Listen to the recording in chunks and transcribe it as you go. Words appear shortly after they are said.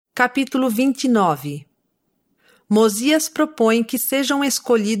Capítulo 29. Mosias propõe que sejam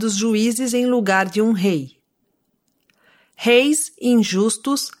escolhidos juízes em lugar de um rei. Reis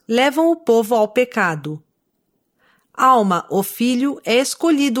injustos levam o povo ao pecado. Alma, o filho, é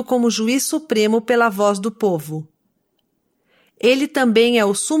escolhido como juiz supremo pela voz do povo. Ele também é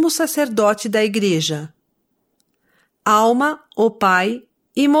o sumo sacerdote da igreja. Alma, o pai,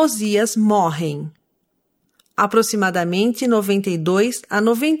 e Mosias morrem. Aproximadamente 92 a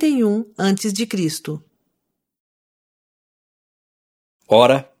 91 a.C.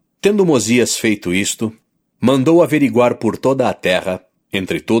 Ora, tendo Mosias feito isto, mandou averiguar por toda a terra,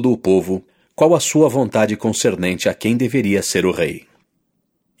 entre todo o povo, qual a sua vontade concernente a quem deveria ser o rei.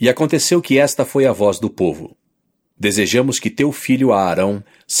 E aconteceu que esta foi a voz do povo: desejamos que teu filho Aarão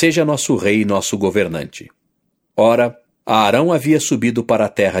seja nosso rei e nosso governante. Ora, Aarão havia subido para a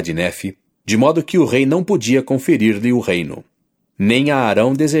terra de Nefe, de modo que o rei não podia conferir-lhe o reino. Nem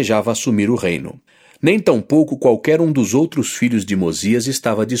Aarão desejava assumir o reino, nem tampouco qualquer um dos outros filhos de Mosias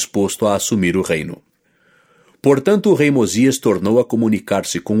estava disposto a assumir o reino. Portanto, o rei Mosias tornou a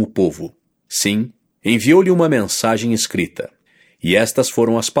comunicar-se com o povo. Sim, enviou-lhe uma mensagem escrita. E estas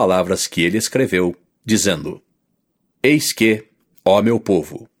foram as palavras que ele escreveu, dizendo: Eis que, ó meu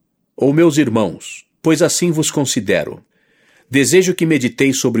povo, ou meus irmãos, pois assim vos considero, desejo que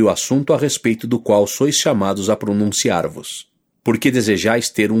mediteis sobre o assunto a respeito do qual sois chamados a pronunciar-vos, porque desejais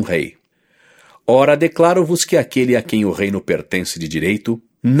ter um rei. Ora, declaro-vos que aquele a quem o reino pertence de direito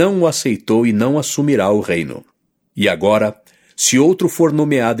não o aceitou e não assumirá o reino. E agora, se outro for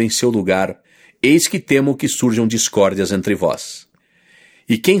nomeado em seu lugar, eis que temo que surjam discórdias entre vós.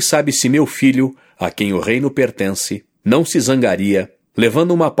 E quem sabe se meu filho, a quem o reino pertence, não se zangaria,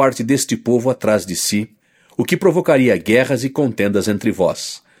 levando uma parte deste povo atrás de si, o que provocaria guerras e contendas entre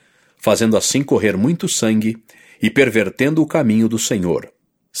vós, fazendo assim correr muito sangue e pervertendo o caminho do Senhor.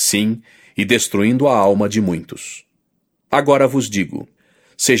 Sim, e destruindo a alma de muitos. Agora vos digo,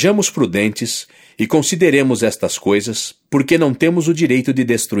 sejamos prudentes e consideremos estas coisas, porque não temos o direito de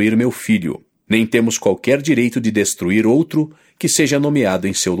destruir meu filho, nem temos qualquer direito de destruir outro que seja nomeado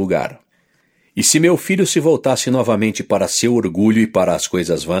em seu lugar. E se meu filho se voltasse novamente para seu orgulho e para as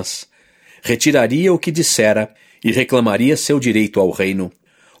coisas vãs, retiraria o que dissera e reclamaria seu direito ao reino,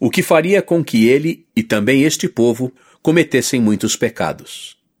 o que faria com que ele e também este povo cometessem muitos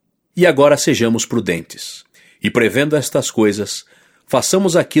pecados. E agora sejamos prudentes, e prevendo estas coisas,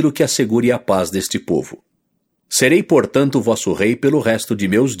 façamos aquilo que assegure a paz deste povo. Serei, portanto, vosso rei pelo resto de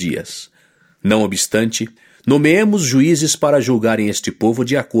meus dias. Não obstante, nomeemos juízes para julgarem este povo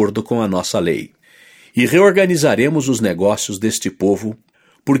de acordo com a nossa lei, e reorganizaremos os negócios deste povo,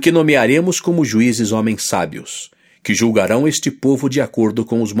 porque nomearemos como juízes homens sábios, que julgarão este povo de acordo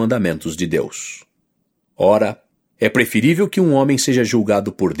com os mandamentos de Deus. Ora, é preferível que um homem seja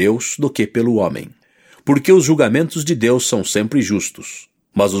julgado por Deus do que pelo homem, porque os julgamentos de Deus são sempre justos,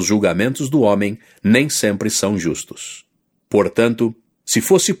 mas os julgamentos do homem nem sempre são justos. Portanto, se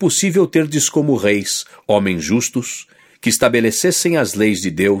fosse possível terdes como reis homens justos, que estabelecessem as leis de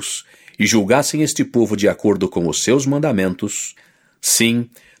Deus e julgassem este povo de acordo com os seus mandamentos, sim,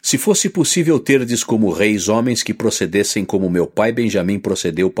 se fosse possível terdes como reis homens que procedessem como meu pai Benjamim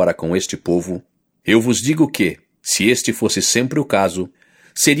procedeu para com este povo, eu vos digo que, se este fosse sempre o caso,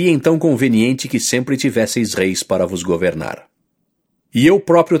 seria então conveniente que sempre tivesseis reis para vos governar. E eu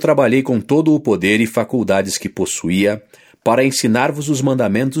próprio trabalhei com todo o poder e faculdades que possuía para ensinar-vos os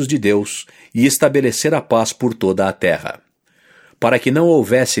mandamentos de Deus e estabelecer a paz por toda a terra, para que não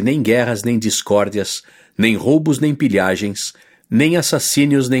houvesse nem guerras, nem discórdias, nem roubos, nem pilhagens, nem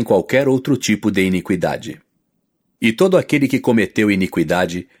assassínios, nem qualquer outro tipo de iniquidade. E todo aquele que cometeu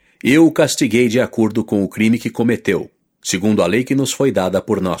iniquidade, eu o castiguei de acordo com o crime que cometeu, segundo a lei que nos foi dada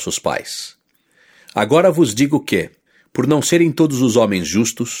por nossos pais. Agora vos digo que, por não serem todos os homens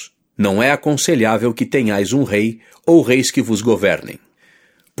justos, não é aconselhável que tenhais um rei ou reis que vos governem.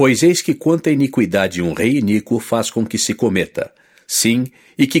 Pois eis que quanta iniquidade um rei iníquo faz com que se cometa, sim,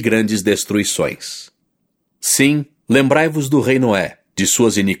 e que grandes destruições. Sim, lembrai-vos do rei Noé, de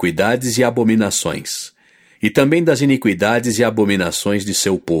suas iniquidades e abominações, e também das iniquidades e abominações de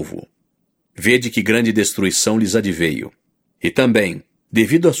seu povo. Vede que grande destruição lhes adveio. E também,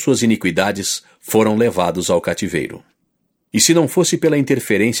 devido às suas iniquidades, foram levados ao cativeiro. E se não fosse pela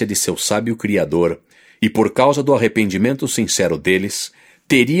interferência de seu sábio Criador, e por causa do arrependimento sincero deles,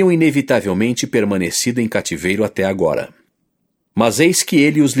 teriam inevitavelmente permanecido em cativeiro até agora. Mas eis que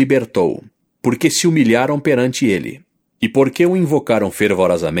ele os libertou, porque se humilharam perante ele, e porque o invocaram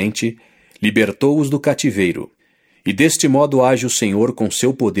fervorosamente, libertou-os do cativeiro, e deste modo age o Senhor com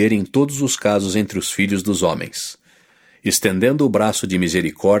seu poder em todos os casos entre os filhos dos homens. estendendo o braço de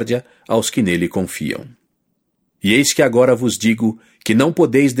misericórdia aos que nele confiam. E eis que agora vos digo que não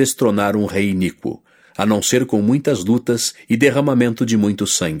podeis destronar um rei iníquo, a não ser com muitas lutas e derramamento de muito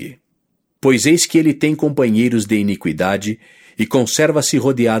sangue. Pois eis que ele tem companheiros de iniquidade e conserva-se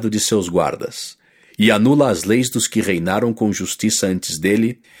rodeado de seus guardas, e anula as leis dos que reinaram com justiça antes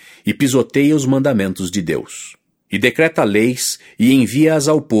dele, e pisoteia os mandamentos de Deus. E decreta leis e envia-as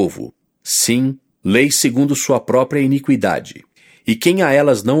ao povo, sim, leis segundo sua própria iniquidade. E quem a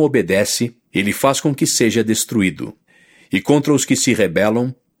elas não obedece, ele faz com que seja destruído. E contra os que se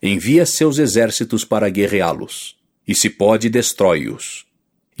rebelam, envia seus exércitos para guerreá-los. E se pode, destrói-os.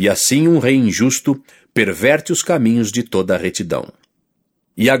 E assim um rei injusto perverte os caminhos de toda a retidão.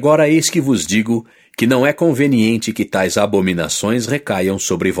 E agora eis que vos digo que não é conveniente que tais abominações recaiam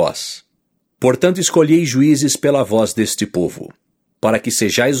sobre vós. Portanto escolhei juízes pela voz deste povo, para que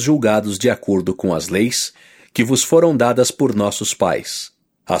sejais julgados de acordo com as leis que vos foram dadas por nossos pais,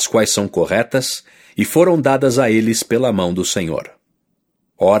 as quais são corretas e foram dadas a eles pela mão do Senhor.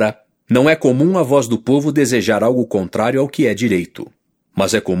 Ora, não é comum a voz do povo desejar algo contrário ao que é direito,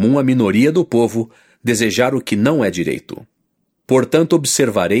 mas é comum a minoria do povo desejar o que não é direito. Portanto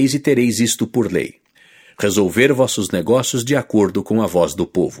observareis e tereis isto por lei: resolver vossos negócios de acordo com a voz do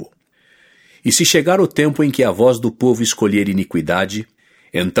povo. E se chegar o tempo em que a voz do povo escolher iniquidade,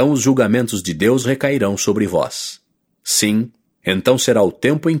 então os julgamentos de Deus recairão sobre vós. Sim, então será o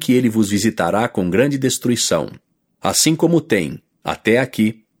tempo em que ele vos visitará com grande destruição, assim como tem, até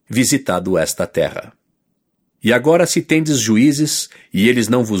aqui, visitado esta terra. E agora se tendes juízes, e eles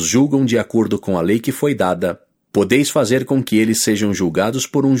não vos julgam de acordo com a lei que foi dada, podeis fazer com que eles sejam julgados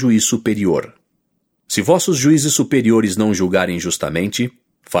por um juiz superior. Se vossos juízes superiores não julgarem justamente,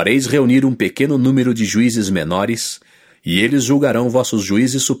 fareis reunir um pequeno número de juízes menores, e eles julgarão vossos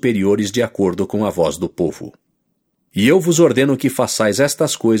juízes superiores de acordo com a voz do povo. E eu vos ordeno que façais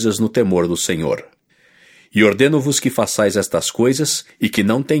estas coisas no temor do Senhor. E ordeno-vos que façais estas coisas e que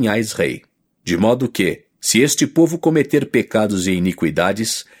não tenhais rei, de modo que, se este povo cometer pecados e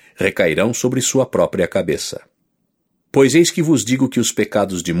iniquidades, recairão sobre sua própria cabeça. Pois eis que vos digo que os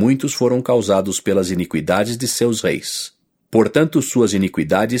pecados de muitos foram causados pelas iniquidades de seus reis. Portanto, suas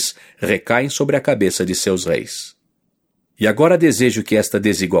iniquidades recaem sobre a cabeça de seus reis. E agora desejo que esta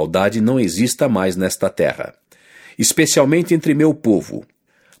desigualdade não exista mais nesta terra, especialmente entre meu povo,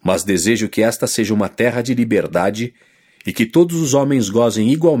 mas desejo que esta seja uma terra de liberdade e que todos os homens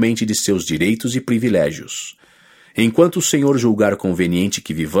gozem igualmente de seus direitos e privilégios, enquanto o Senhor julgar conveniente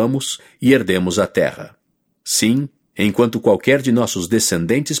que vivamos e herdemos a terra. Sim, enquanto qualquer de nossos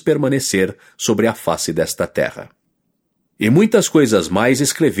descendentes permanecer sobre a face desta terra. E muitas coisas mais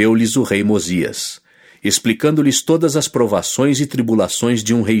escreveu-lhes o rei Mosias, explicando-lhes todas as provações e tribulações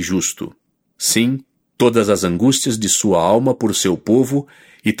de um rei justo. Sim, todas as angústias de sua alma por seu povo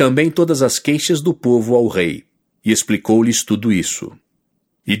e também todas as queixas do povo ao rei, e explicou-lhes tudo isso.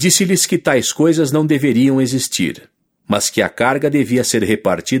 E disse-lhes que tais coisas não deveriam existir, mas que a carga devia ser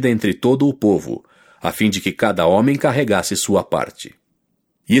repartida entre todo o povo, a fim de que cada homem carregasse sua parte.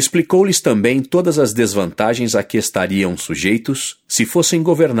 E explicou-lhes também todas as desvantagens a que estariam sujeitos se fossem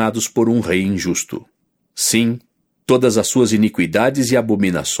governados por um rei injusto. Sim, todas as suas iniquidades e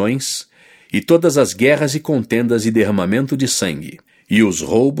abominações, e todas as guerras e contendas e derramamento de sangue, e os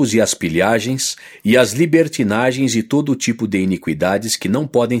roubos e as pilhagens, e as libertinagens e todo tipo de iniquidades que não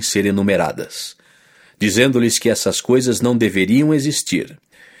podem ser enumeradas, dizendo-lhes que essas coisas não deveriam existir,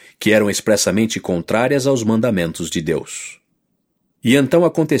 que eram expressamente contrárias aos mandamentos de Deus. E então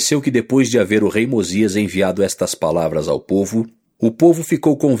aconteceu que depois de haver o rei Mosias enviado estas palavras ao povo, o povo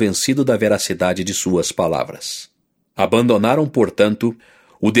ficou convencido da veracidade de suas palavras. Abandonaram, portanto,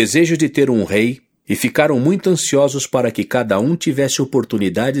 o desejo de ter um rei e ficaram muito ansiosos para que cada um tivesse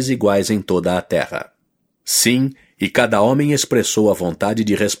oportunidades iguais em toda a terra. Sim, e cada homem expressou a vontade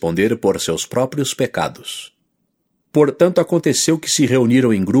de responder por seus próprios pecados. Portanto, aconteceu que se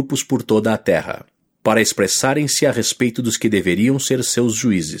reuniram em grupos por toda a terra, para expressarem-se a respeito dos que deveriam ser seus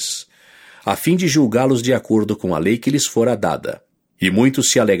juízes, a fim de julgá-los de acordo com a lei que lhes fora dada, e muitos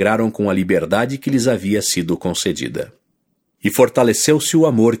se alegraram com a liberdade que lhes havia sido concedida. E fortaleceu-se o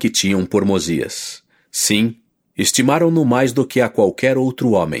amor que tinham por Mosias. Sim, estimaram-no mais do que a qualquer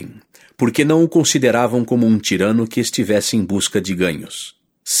outro homem, porque não o consideravam como um tirano que estivesse em busca de ganhos.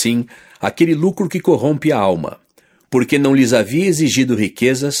 Sim, aquele lucro que corrompe a alma, porque não lhes havia exigido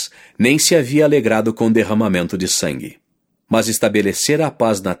riquezas, nem se havia alegrado com derramamento de sangue, mas estabelecera a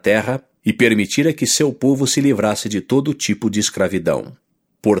paz na terra e permitira que seu povo se livrasse de todo tipo de escravidão.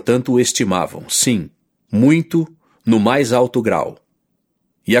 Portanto o estimavam, sim, muito, no mais alto grau.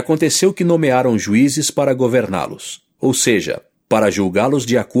 E aconteceu que nomearam juízes para governá-los, ou seja, para julgá-los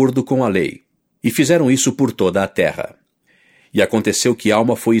de acordo com a lei, e fizeram isso por toda a terra. E aconteceu que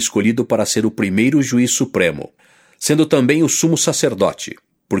Alma foi escolhido para ser o primeiro juiz supremo, sendo também o sumo sacerdote,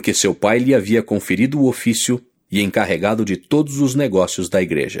 porque seu pai lhe havia conferido o ofício e encarregado de todos os negócios da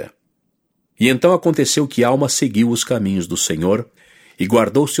igreja. E então aconteceu que Alma seguiu os caminhos do Senhor, e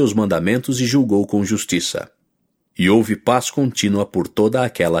guardou seus mandamentos e julgou com justiça. E houve paz contínua por toda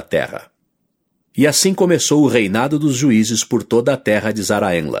aquela terra. E assim começou o reinado dos juízes por toda a terra de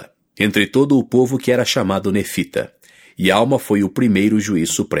Zaraenla, entre todo o povo que era chamado Nefita, e Alma foi o primeiro juiz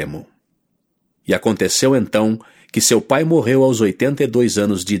supremo. E aconteceu então que seu pai morreu aos 82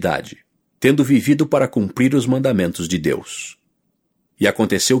 anos de idade, tendo vivido para cumprir os mandamentos de Deus. E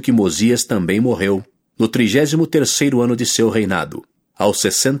aconteceu que Mosias também morreu, no 33º ano de seu reinado, aos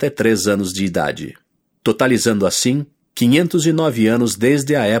 63 anos de idade, totalizando assim 509 anos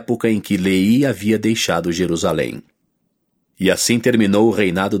desde a época em que Lei havia deixado Jerusalém. E assim terminou o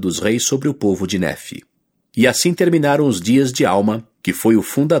reinado dos reis sobre o povo de Nefe. E assim terminaram os dias de Alma, que foi o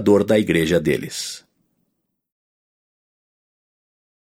fundador da igreja deles.